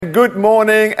Good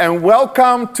morning and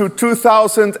welcome to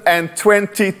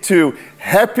 2022.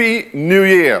 Happy New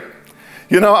Year.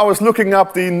 You know, I was looking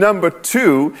up the number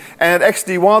 2, and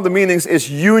actually one of the meanings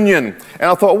is union. And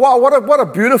I thought, wow, what a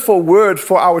beautiful word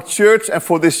for our church and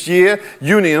for this year.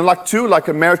 Union, like two, like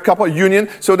a married couple, union.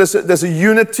 So there's a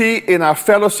unity in our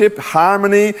fellowship,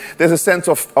 harmony. There's a sense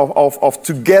of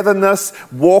togetherness,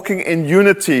 walking in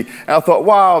unity. And I thought,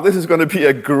 wow, this is going to be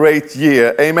a great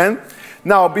year. Amen.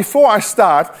 Now, before I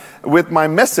start with my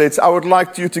message, I would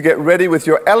like you to get ready with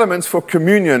your elements for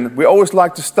communion. We always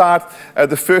like to start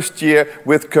the first year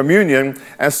with communion,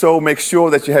 and so make sure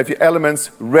that you have your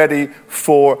elements ready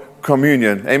for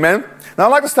communion. Amen? Now,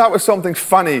 I'd like to start with something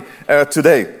funny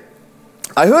today.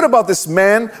 I heard about this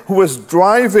man who was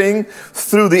driving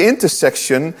through the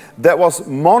intersection that was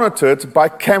monitored by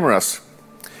cameras.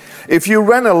 If you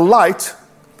ran a light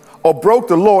or broke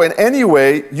the law in any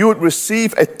way, you would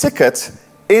receive a ticket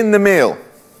in the mail.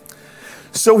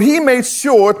 So he made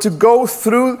sure to go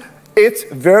through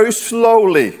it very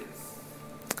slowly.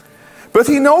 But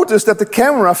he noticed that the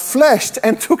camera flashed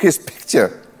and took his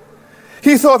picture.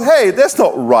 He thought, hey, that's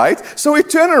not right. So he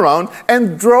turned around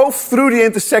and drove through the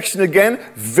intersection again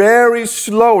very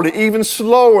slowly, even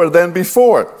slower than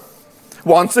before.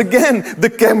 Once again,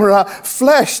 the camera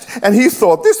flashed, and he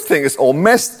thought, this thing is all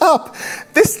messed up.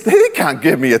 He can't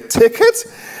give me a ticket.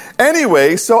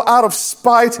 Anyway, so out of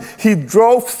spite, he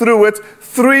drove through it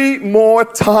 3 more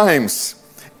times,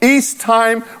 each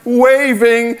time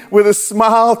waving with a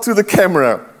smile to the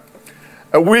camera.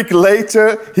 A week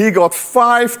later, he got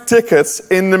 5 tickets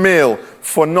in the mail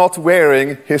for not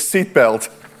wearing his seatbelt.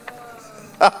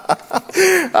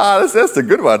 That's a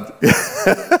good one.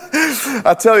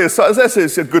 I tell you, so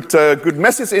that's a good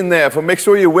message in there. For make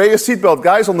sure you wear your seatbelt,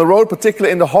 guys, on the road,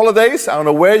 particularly in the holidays. I don't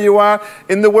know where you are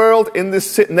in the world, in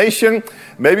this nation,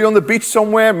 maybe on the beach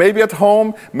somewhere, maybe at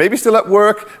home, maybe still at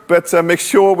work. But make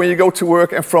sure when you go to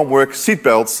work and from work,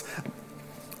 seatbelts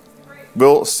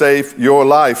will save your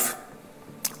life.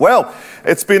 Well,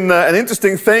 it's been an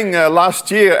interesting thing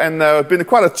last year, and been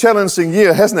quite a challenging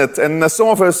year, hasn't it? And some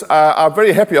of us are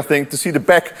very happy, I think, to see the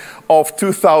back of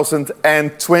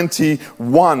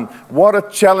 2021. What a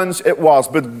challenge it was.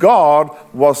 But God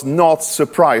was not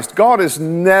surprised. God is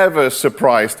never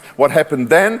surprised what happened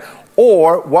then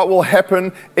or what will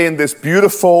happen in this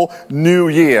beautiful new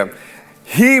year.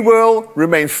 He will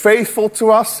remain faithful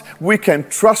to us. We can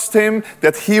trust Him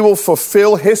that He will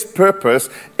fulfill His purpose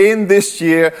in this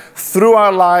year through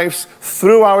our lives,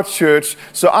 through our church.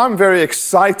 So I'm very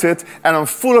excited and I'm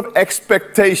full of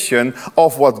expectation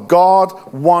of what God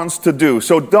wants to do.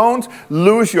 So don't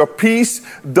lose your peace.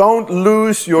 Don't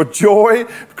lose your joy,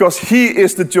 because He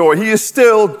is the joy. He is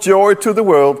still joy to the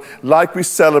world, like we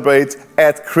celebrate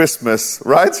at Christmas,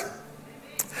 right?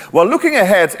 Well, looking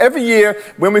ahead, every year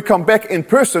when we come back in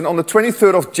person on the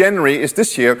 23rd of January is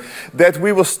this year, that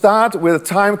we will start with a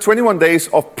time, 21 days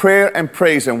of prayer and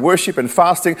praise and worship and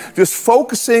fasting, just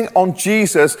focusing on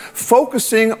Jesus,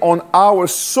 focusing on our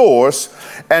source,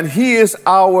 and He is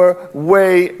our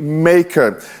way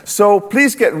maker. So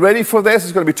please get ready for this.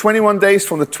 It's going to be 21 days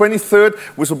from the 23rd,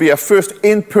 which will be our first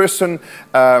in-person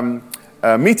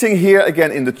meeting here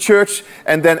again in the church,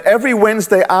 and then every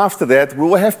Wednesday after that we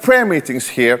will have prayer meetings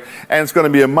here, and it's going to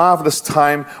be a marvelous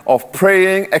time of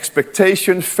praying,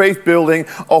 expectation, faith building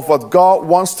of what God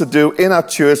wants to do in our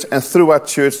church and through our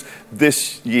church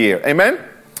this year. Amen?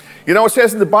 You know, it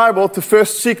says in the Bible to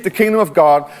first seek the kingdom of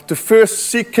God, to first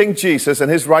seek King Jesus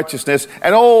and His righteousness,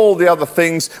 and all the other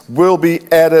things will be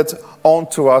added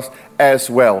onto us as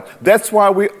well. That's why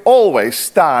we always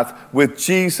start with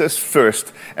Jesus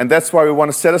first. And that's why we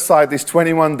want to set aside these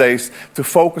 21 days to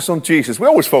focus on Jesus. We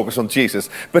always focus on Jesus,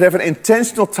 but have an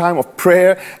intentional time of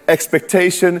prayer,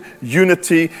 expectation,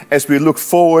 unity as we look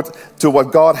forward to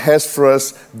what God has for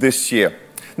us this year.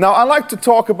 Now, I like to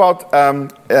talk about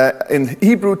in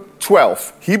Hebrews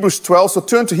 12, so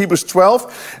turn to Hebrews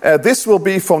 12. This will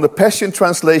be from the Passion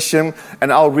Translation,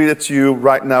 and I'll read it to you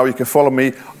right now. You can follow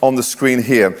me on the screen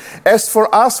here. As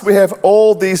for us, we have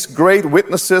all these great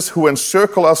witnesses who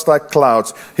encircle us like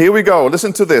clouds. Here we go.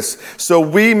 Listen to this. So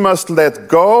we must let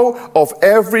go of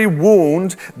every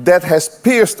wound that has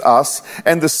pierced us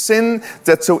and the sin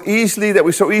that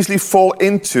we so easily fall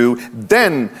into.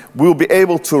 Then we'll be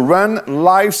able to run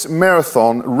life's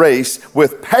marathon race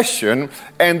with passion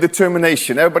and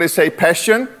determination. Everybody say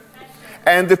passion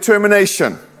and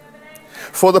determination.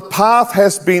 For the path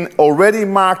has been already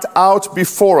marked out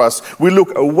before us. We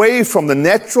look away from the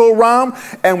natural realm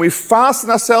and we fasten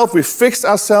ourselves, we fix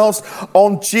ourselves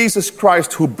on Jesus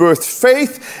Christ, who birthed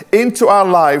faith into our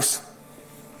lives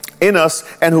in us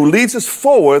and who leads us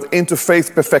forward into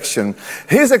faith perfection.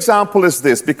 His example is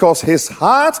this: because his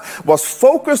heart was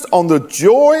focused on the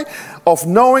joy of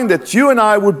knowing that you and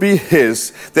I would be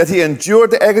his, that he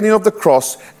endured the agony of the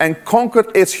cross and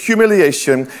conquered its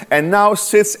humiliation, and now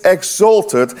sits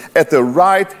exalted at the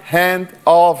right hand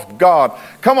of God.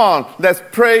 Come on, let's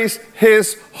praise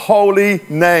his holy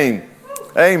name.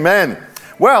 Amen.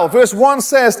 Well, verse 1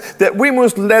 says that we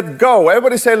must let go.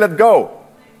 Everybody say let go.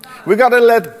 We got to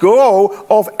let go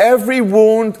of every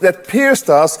wound that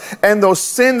pierced us and those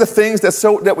sin, the things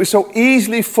that we so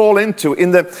easily fall into.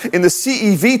 In the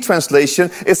CEV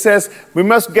translation, it says we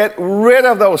must get rid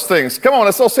of those things. Come on,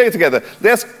 let's all say it together.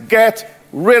 Let's get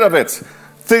rid of it.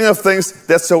 Think of things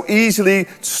that so easily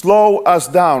slow us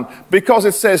down. Because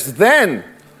it says then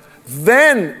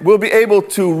we'll be able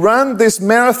to run this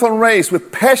marathon race with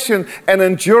passion and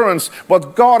endurance.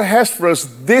 What God has for us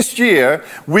this year,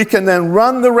 we can then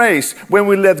run the race when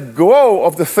we let go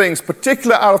of the things,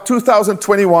 particularly out of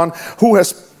 2021,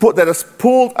 that has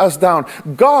pulled us down.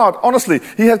 God, honestly,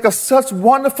 he has got such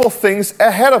wonderful things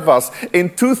ahead of us in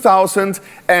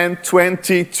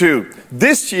 2022.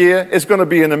 This year is going to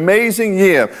be an amazing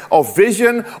year of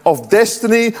vision, of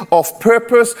destiny, of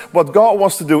purpose, what God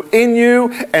wants to do in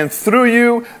you and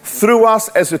through us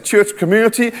as a church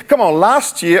community. Come on,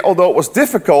 last year, although it was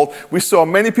difficult, we saw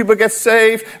many people get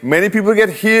saved, many people get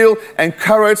healed,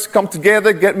 encouraged, come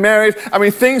together, get married. I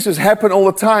mean, things just happen all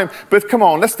the time. But come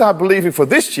on, let's start believing for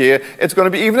this year, it's going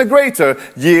to be even a greater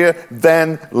year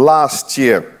than last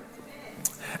year.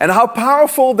 And how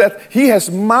powerful that he has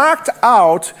marked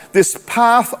out this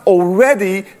path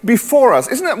already before us.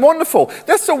 Isn't that wonderful?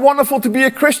 That's so wonderful to be a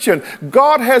Christian.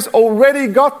 God has already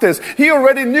got this. He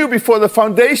already knew before the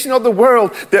foundation of the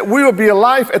world that we would be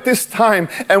alive at this time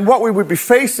and what we would be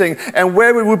facing and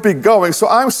where we would be going. So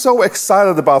I'm so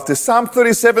excited about this. Psalm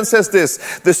 37 says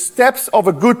this: the steps of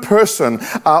a good person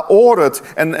are ordered,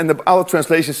 and the other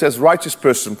translation says righteous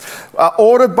person, are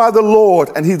ordered by the Lord,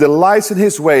 and he delights in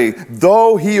his way.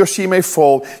 Though he or she may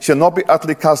fall, shall not be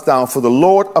utterly cast down, for the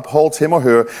Lord upholds him or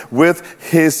her with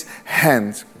his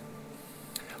hand.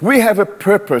 We have a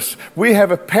purpose. We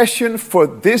have a passion for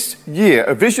this year,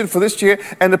 a vision for this year,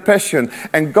 and a passion.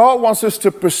 And God wants us to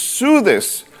pursue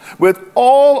this with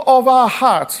all of our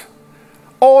heart,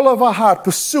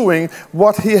 pursuing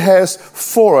what he has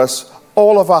for us,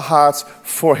 all of our hearts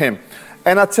for him.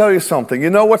 And I tell you something, you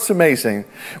know what's amazing?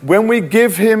 When we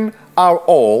give him our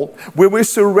all, when we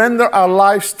surrender our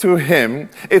lives to him,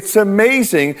 it's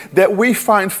amazing that we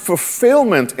find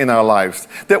fulfillment in our lives,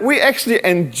 that we actually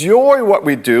enjoy what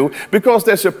we do because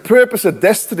there's a purpose, a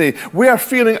destiny. We are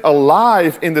feeling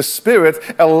alive in the spirit,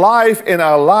 alive in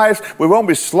our lives. We won't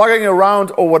be slugging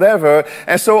around or whatever.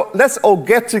 And so let's all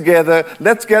get together,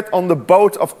 let's get on the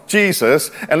boat of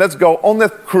Jesus, and let's go on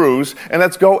that cruise, and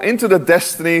let's go into the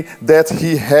destiny that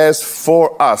he has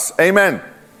for us. Amen.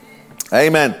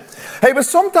 Amen. Hey, but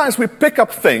sometimes we pick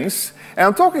up things, and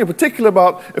I'm talking in particular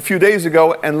about a few days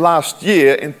ago and last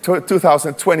year in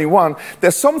 2021,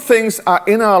 that some things are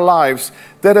in our lives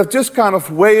that have just kind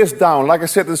of weighed us down, like I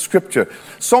said in the scripture.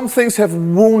 Some things have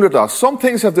wounded us. Some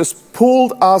things have just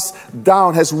pulled us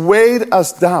down, has weighed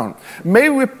us down. Maybe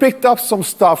we picked up some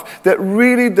stuff that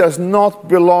really does not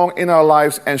belong in our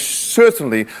lives, and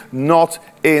certainly not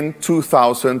in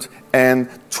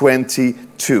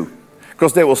 2022.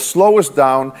 Because they will slow us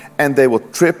down and they will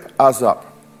trip us up.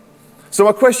 So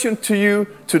my question to you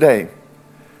today: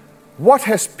 what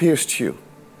has pierced you?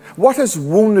 What has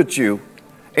wounded you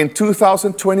in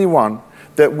 2021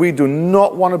 that we do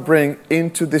not want to bring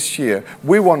into this year?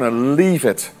 We want to leave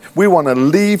it. We want to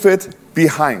leave it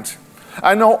behind.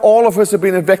 I know all of us have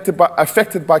been affected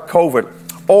by COVID.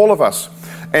 All of us.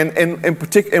 And in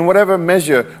particular, in whatever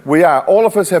measure we are, all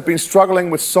of us have been struggling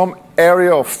with some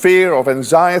area of fear, of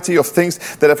anxiety, of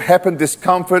things that have happened,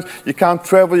 discomfort. You can't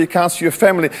travel, you can't see your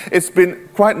family. It's been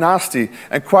quite nasty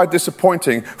and quite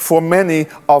disappointing for many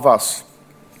of us.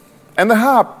 And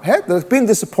there's been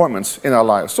disappointments in our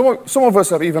lives. Some of us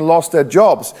have even lost their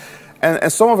jobs.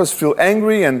 And some of us feel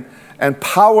angry and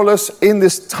powerless in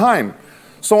this time.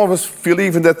 Some of us feel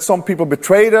even that some people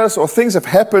betrayed us, or things have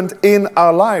happened in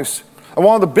our lives. And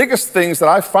one of the biggest things that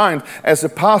I find as a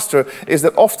pastor is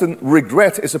that often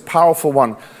regret is a powerful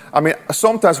one. I mean,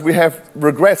 sometimes we have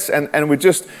regrets and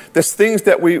there's things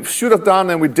that we should have done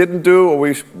and we didn't do, or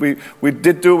we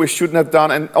did do, we shouldn't have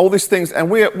done, and all these things. And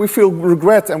we feel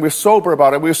regret and we're sober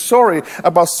about it. We're sorry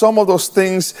about some of those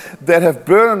things that have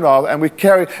burdened us and we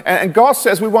carry. And God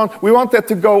says we want that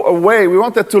to go away. We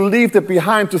want that to leave that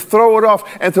behind, to throw it off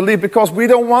and to leave, because we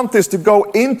don't want this to go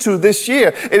into this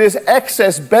year. It is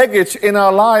excess baggage in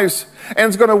our lives. And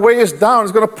it's going to weigh us down.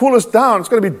 It's going to pull us down. It's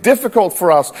going to be difficult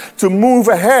for us to move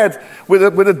ahead with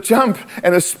a jump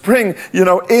and a spring,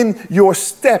 in your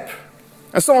step.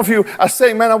 And some of you are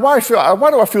saying, man, why do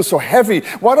I feel so heavy?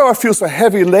 Why do I feel so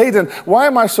heavy laden? Why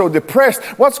am I so depressed?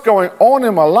 What's going on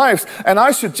in my life? And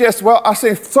I suggest, I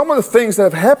say some of the things that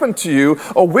have happened to you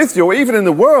or with you or even in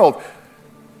the world,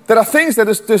 that are things that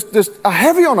just are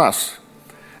heavy on us.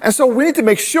 And so we need to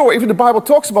make sure, even the Bible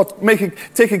talks about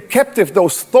taking captive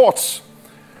those thoughts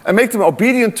and make them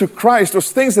obedient to Christ,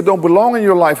 those things that don't belong in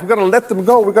your life. We've got to let them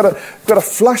go. We've got to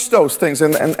flush those things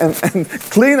and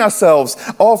clean ourselves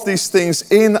of these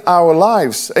things in our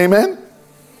lives. Amen?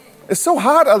 It's so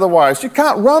hard otherwise. You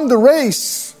can't run the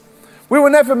race. We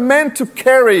were never meant to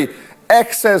carry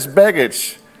excess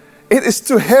baggage. It is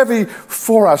too heavy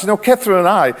for us. Catherine and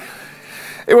I,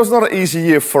 it was not an easy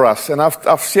year for us, and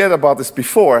I've shared about this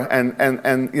before. And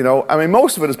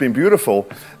most of it has been beautiful,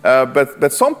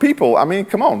 but some people,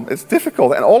 come on, it's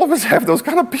difficult, and all of us have those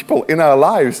kind of people in our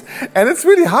lives, and it's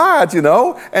really hard,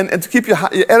 and to keep your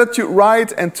attitude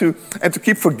right, and to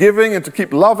keep forgiving, and to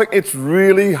keep loving, it's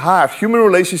really hard. Human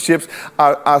relationships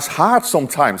are hard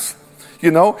sometimes.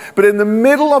 But in the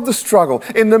middle of the struggle,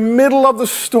 in the middle of the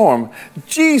storm,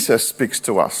 Jesus speaks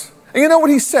to us. And you know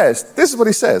what he says? This is what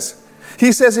he says.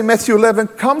 He says in Matthew 11,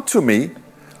 "Come to me,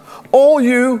 all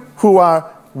you who are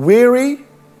weary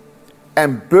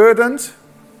and burdened,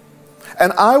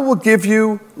 and I will give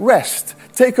you rest.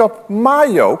 Take up my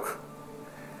yoke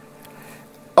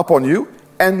upon you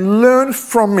and learn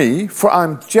from me, for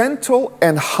I'm gentle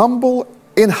and humble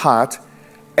in heart,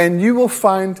 and you will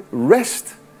find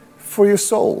rest for your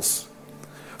souls.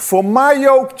 For my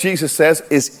yoke," Jesus says,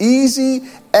 "is easy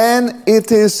and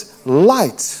it is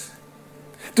light."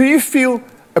 Do you feel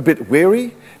a bit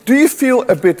weary? Do you feel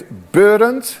a bit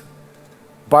burdened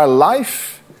by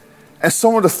life and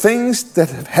some of the things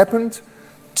that have happened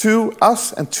to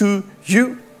us and to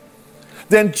you?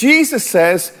 Then Jesus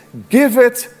says, give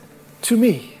it to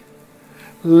me.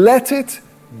 Let it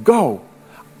go.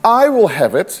 I will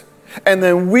have it, and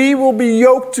then we will be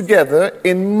yoked together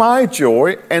in my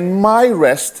joy and my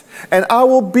rest, and I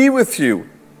will be with you.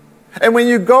 And when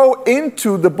you go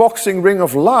into the boxing ring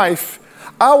of life,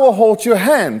 I will hold your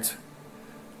hand.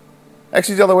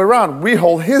 Actually, the other way around. We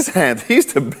hold his hand. He's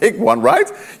the big one,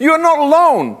 right? You're not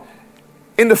alone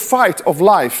in the fight of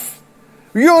life.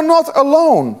 You're not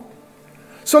alone.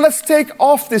 So let's take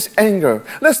off this anger.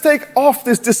 Let's take off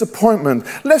this disappointment.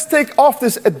 Let's take off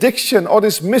this addiction or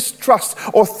this mistrust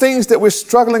or things that we're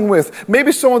struggling with.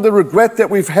 Maybe some of the regret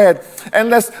that we've had. And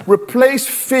let's replace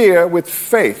fear with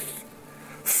faith.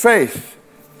 Faith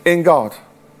in God.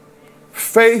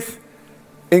 Faith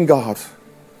in God.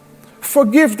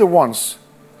 Forgive the ones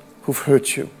who've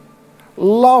hurt you.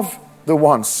 Love the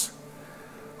ones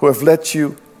who have let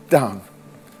you down.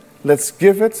 Let's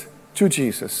give it to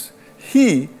Jesus.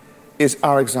 He is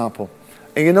our example.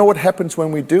 And you know what happens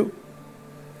when we do?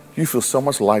 You feel so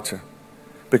much lighter.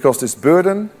 Because this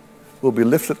burden will be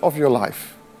lifted off your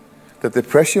life. That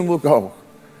depression will go.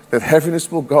 That heaviness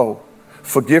will go.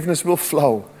 Forgiveness will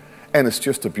flow. And it's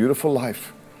just a beautiful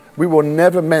life. We were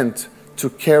never meant to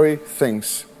carry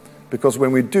things. Because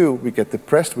when we do, we get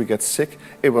depressed, we get sick.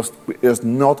 It is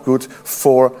not good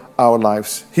for our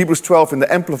lives. Hebrews 12 in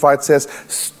the Amplified says,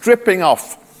 stripping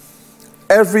off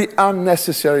every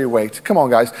unnecessary weight. Come on,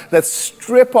 guys. Let's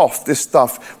strip off this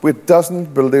stuff which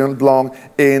doesn't belong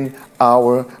in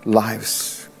our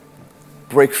lives.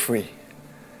 Break free.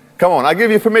 Come on, I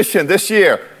give you permission this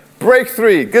year. Break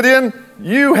free. Gideon,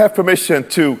 you have permission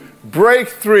to break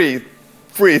free.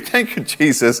 Thank you,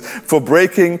 Jesus, for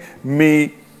breaking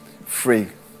me free.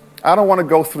 I don't want to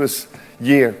go through this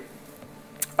year.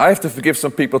 I have to forgive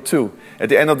some people too. At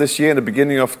the end of this year, in the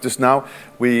beginning of just now,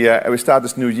 we start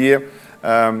this new year.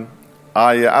 I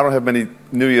don't have many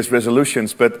New Year's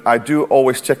resolutions, but I do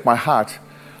always check my heart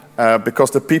because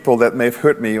the people that may have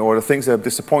hurt me or the things that have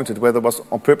disappointed, whether it was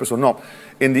on purpose or not,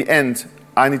 in the end,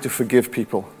 I need to forgive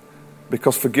people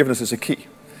because forgiveness is a key.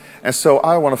 And so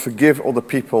I want to forgive all the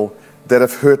people that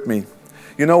have hurt me.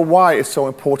 You know why it's so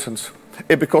important?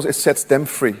 Because it sets them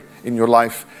free in your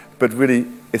life, but really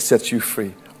it sets you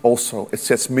free also. It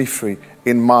sets me free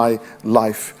in my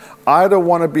life. I don't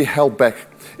want to be held back.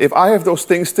 If I have those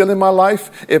things still in my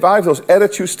life, if I have those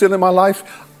attitudes still in my life,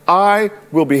 I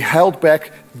will be held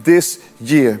back this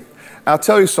year. I'll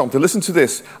tell you something. Listen to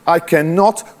this. I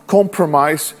cannot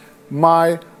compromise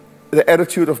the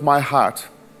attitude of my heart.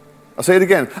 I'll say it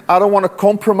again. I don't want to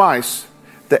compromise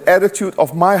the attitude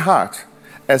of my heart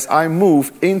as I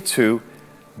move into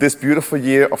this beautiful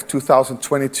year of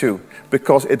 2022,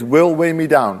 because it will weigh me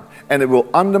down and it will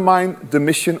undermine the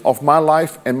mission of my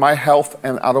life and my health,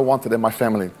 and I don't want it in my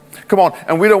family. Come on,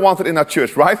 and we don't want it in our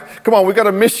church, right? Come on, we got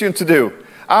a mission to do.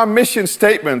 Our mission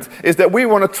statement is that we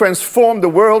want to transform the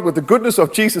world with the goodness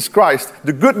of Jesus Christ,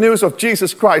 the good news of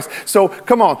Jesus Christ. So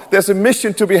come on, there's a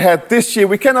mission to be had this year.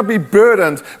 We cannot be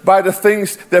burdened by the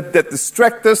things that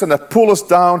distract us and that pull us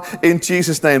down in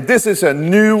Jesus' name. This is a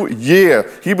new year.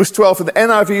 Hebrews 12 in the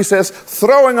NIV says,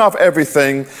 throwing off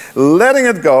everything, letting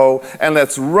it go, and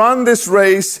let's run this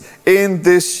race in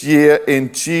this year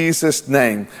in Jesus'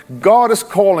 name. God is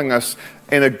calling us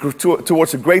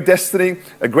towards a great destiny,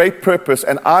 a great purpose,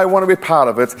 and I want to be part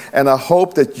of it, and I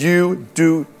hope that you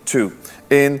do too,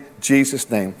 in Jesus'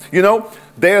 name. You know,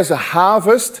 there's a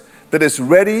harvest that is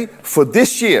ready for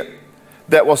this year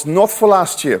that was not for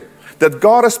last year, that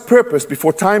God has purposed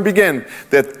before time began,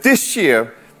 that this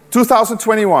year,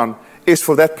 2021, is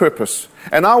for that purpose.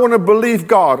 And I want to believe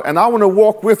God, and I want to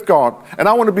walk with God, and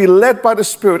I want to be led by the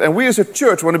Spirit. And we as a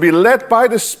church want to be led by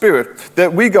the Spirit,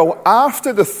 that we go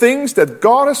after the things that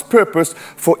God has purposed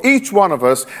for each one of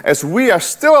us as we are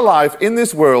still alive in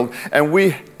this world. And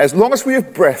we, as long as we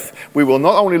have breath, we will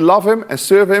not only love Him and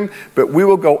serve Him, but we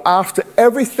will go after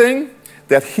everything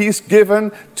that He's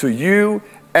given to you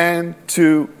and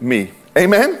to me.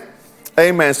 Amen?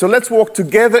 Amen. So let's walk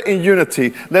together in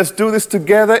unity. Let's do this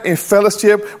together in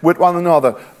fellowship with one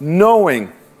another,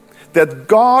 knowing that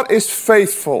God is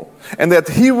faithful and that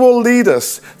He will lead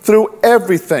us through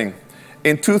everything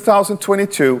in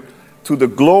 2022 to the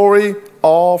glory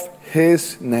of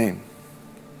His name.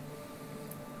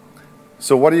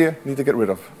 So what do you need to get rid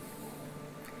of?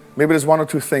 Maybe there's one or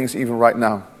two things even right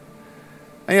now.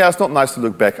 And yeah, it's not nice to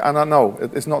look back. And I know,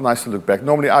 it's not nice to look back.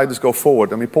 Normally I just go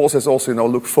forward. I mean, Paul says also,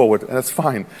 look forward, and that's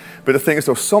fine. But the thing is,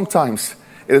 though, sometimes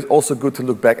it is also good to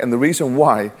look back. And the reason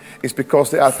why is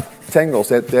because there are tangles,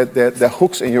 there are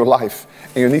hooks in your life.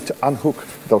 And you need to unhook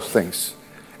those things.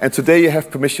 And today you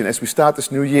have permission. As we start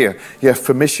this new year, you have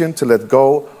permission to let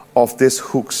go of these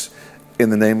hooks in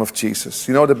the name of Jesus.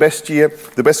 You know, the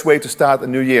best way to start a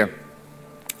new year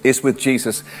is with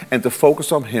Jesus and to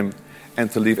focus on Him and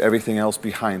to leave everything else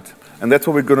behind. And that's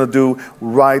what we're going to do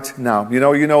right now. You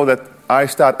know that I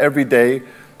start every day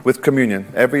with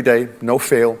communion. Every day, no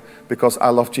fail, because I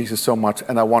love Jesus so much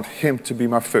and I want Him to be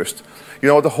my first. You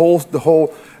know, the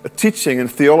whole teaching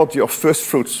and theology of first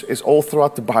fruits is all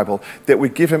throughout the Bible, that we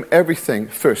give Him everything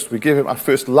first. We give Him our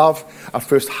first love, our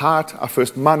first heart, our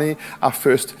first money, our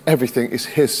first everything is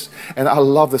His. And I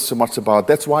love this so much about it.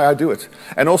 That's why I do it.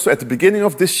 And also at the beginning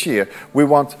of this year, we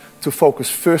want to focus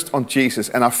first on Jesus.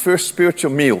 And our first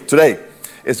spiritual meal today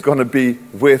is going to be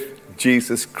with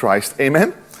Jesus Christ.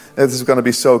 Amen? This is going to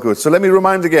be so good. So let me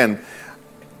remind again,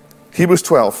 Hebrews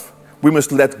 12, we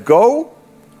must let go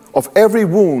of every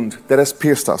wound that has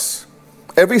pierced us.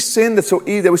 Every sin that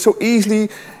we so easily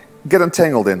get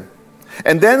entangled in.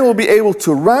 And then we'll be able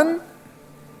to run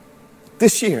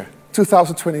this year,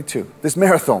 2022, this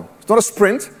marathon. It's not a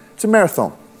sprint, it's a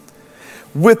marathon.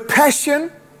 With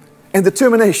passion and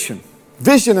determination,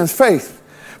 vision and faith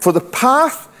for the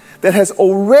path that has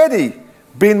already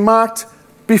been marked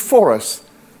before us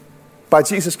by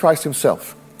Jesus Christ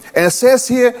Himself. And it says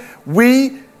here,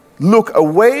 we look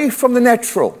away from the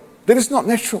natural. That is not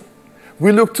natural.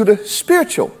 We look to the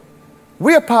spiritual.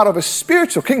 We are part of a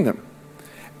spiritual kingdom.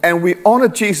 And we honor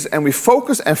Jesus and we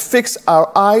focus and fix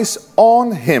our eyes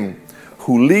on Him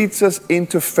who leads us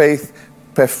into faith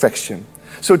perfection.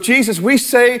 So Jesus, we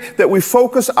say that we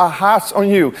focus our hearts on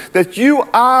You, that You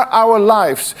are our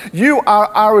lives. You are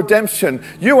our redemption.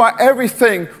 You are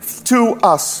everything to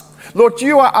us. Lord,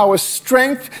 You are our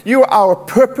strength, You are our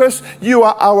purpose, You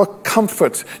are our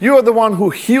comfort. You are the one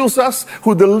who heals us,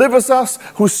 who delivers us,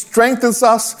 who strengthens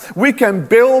us. We can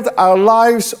build our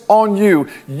lives on You.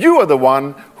 You are the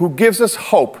one who gives us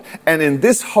hope. And in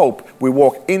this hope, we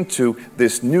walk into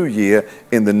this new year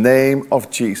in the name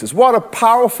of Jesus. What a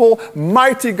powerful,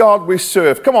 mighty God we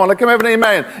serve. Come on, let him have an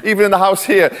amen, even in the house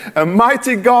here. A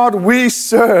mighty God we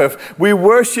serve. We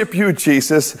worship You,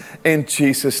 Jesus, in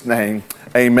Jesus' name.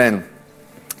 Amen.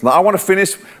 Now I want to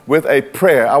finish with a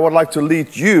prayer. I would like to lead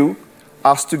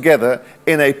us together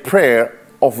in a prayer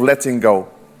of letting go.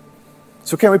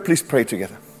 So can we please pray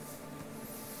together?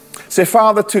 Say,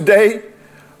 Father, today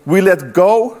we let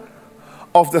go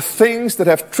of the things that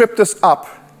have tripped us up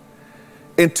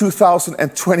in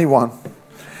 2021.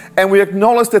 And we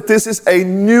acknowledge that this is a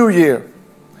new year.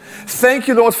 Thank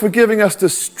You, Lord, for giving us the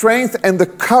strength and the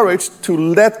courage to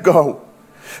let go.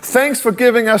 Thanks for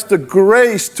giving us the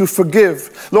grace to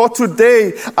forgive. Lord,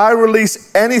 today I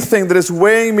release anything that is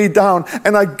weighing me down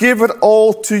and I give it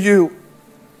all to You.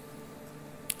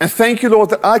 And thank you,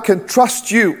 Lord, that I can trust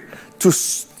you to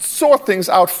sort things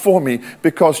out for me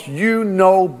because you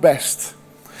know best.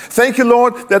 Thank you,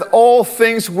 Lord, that all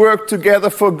things work together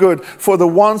for good for the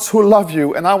ones who love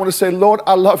you. And I want to say, Lord,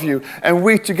 I love you. And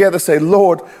we together say,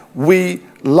 Lord, we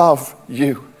love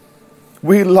you.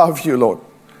 We love you, Lord.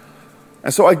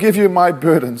 And so I give you my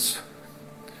burdens.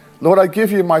 Lord, I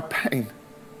give you my pain.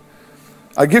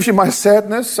 I give you my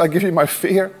sadness. I give you my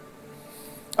fear.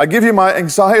 I give you my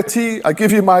anxiety. I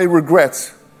give you my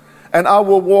regret. And I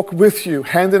will walk with you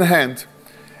hand in hand.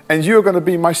 And you're going to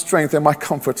be my strength and my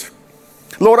comfort.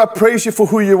 Lord, I praise you for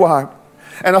who you are.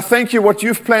 And I thank you what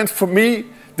you've planned for me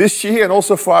this year and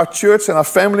also for our church and our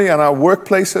family and our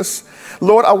workplaces.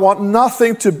 Lord, I want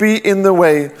nothing to be in the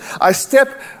way. I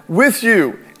step with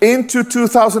you into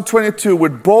 2022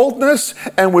 with boldness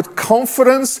and with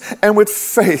confidence and with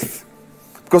faith.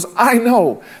 Because I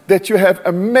know that you have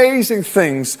amazing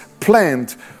things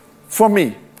planned for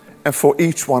me and for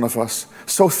each one of us.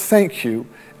 So thank you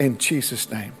in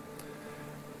Jesus' name.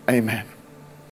 Amen.